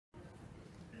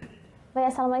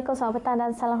Baik, Assalamualaikum, selamat petang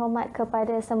dan salam hormat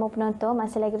kepada semua penonton.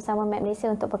 Masih lagi bersama Map Malaysia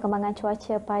untuk perkembangan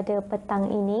cuaca pada petang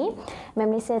ini.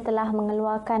 Map Malaysia telah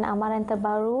mengeluarkan amaran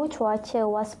terbaru cuaca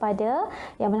waspada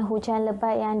yang mana hujan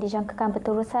lebat yang dijangkakan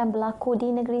berterusan berlaku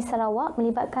di negeri Sarawak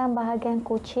melibatkan bahagian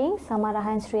Kuching,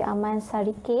 Samarahan Sri Aman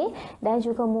Sarike dan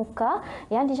juga Muka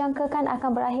yang dijangkakan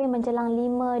akan berakhir menjelang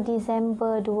 5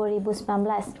 Disember 2019.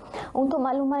 Untuk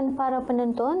makluman para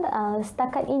penonton,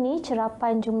 setakat ini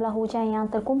cerapan jumlah hujan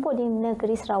yang terkumpul di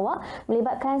negeri Sarawak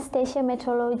melibatkan stesen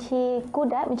meteorologi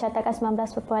Kudat mencatatkan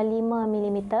 19.5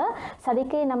 mm,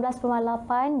 Sarike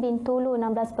 16.8, Bintulu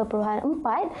 16.4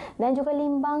 dan juga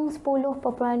Limbang 10.2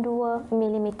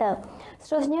 mm.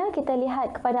 Seterusnya kita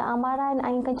lihat kepada amaran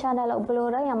angin kencang dan laut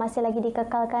bergelora yang masih lagi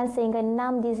dikekalkan sehingga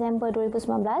 6 Disember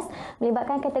 2019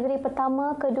 melibatkan kategori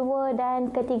pertama, kedua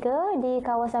dan ketiga di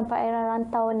kawasan perairan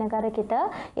rantau negara kita,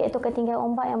 iaitu ketinggian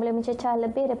ombak yang boleh mencecah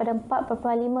lebih daripada 4.5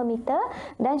 meter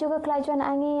dan juga kelajuan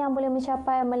angin yang boleh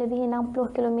mencapai melebihi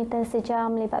 60 km sejam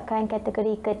melibatkan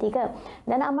kategori ketiga.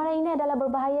 Dan amaran ini adalah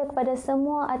berbahaya kepada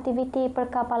semua aktiviti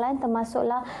perkapalan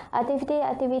termasuklah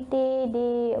aktiviti-aktiviti di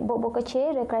bot-bot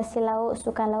kecil, rekreasi laut,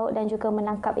 sukan laut dan juga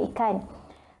menangkap ikan.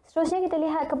 Seterusnya kita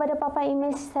lihat kepada paparan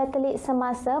imej satelit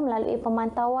semasa. Melalui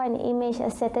pemantauan imej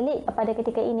satelit pada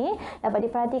ketika ini dapat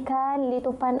diperhatikan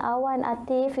litupan awan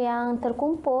aktif yang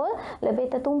terkumpul lebih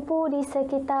tertumpu di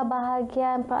sekitar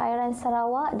bahagian perairan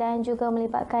Sarawak dan juga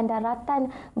melibatkan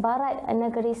daratan barat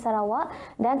negeri Sarawak,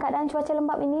 dan keadaan cuaca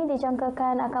lembap ini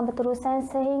dijangkakan akan berterusan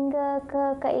sehingga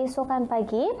ke keesokan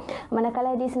pagi,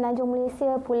 manakala di semenanjung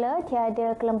Malaysia pula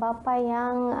tiada kelembapan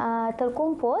yang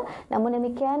terkumpul. Namun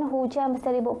demikian, hujan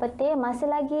berseribut petir masih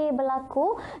lagi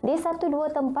berlaku di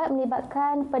 1-2 tempat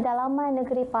melibatkan pedalaman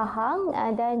negeri Pahang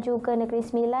dan juga negeri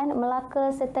Sembilan, Melaka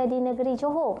serta di negeri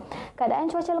Johor. Keadaan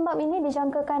cuaca lembap ini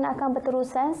dijangkakan akan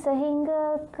berterusan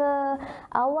sehingga ke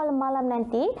awal malam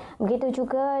nanti. Begitu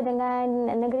juga dengan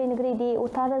negeri-negeri di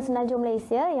utara semenanjung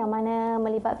Malaysia yang mana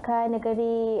melibatkan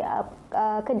negeri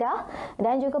Kedah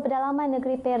dan juga pedalaman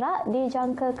negeri Perak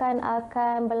dijangkakan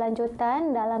akan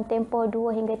berlanjutan dalam tempoh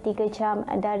 2 hingga 3 jam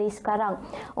dari sekarang.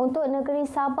 Untuk negeri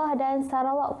Sabah dan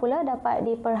Sarawak pula dapat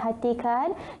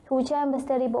diperhatikan hujan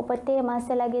berseribut petir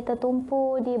masih lagi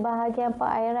tertumpu di bahagian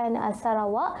perairan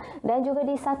Sarawak dan juga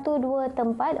di 1-2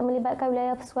 tempat melibatkan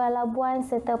wilayah Persuan Labuan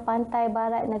serta pantai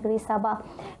barat negeri Sabah.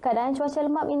 Keadaan cuaca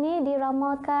lembap ini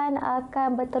diramalkan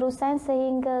akan berterusan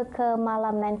sehingga ke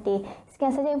malam nanti.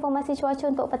 Sekian saja informasi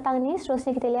cuaca untuk petang ini.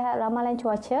 Seterusnya kita lihat ramalan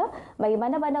cuaca bagi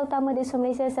bandar-bandar utama di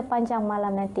seluruh Malaysia sepanjang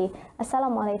malam nanti.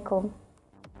 Assalamualaikum.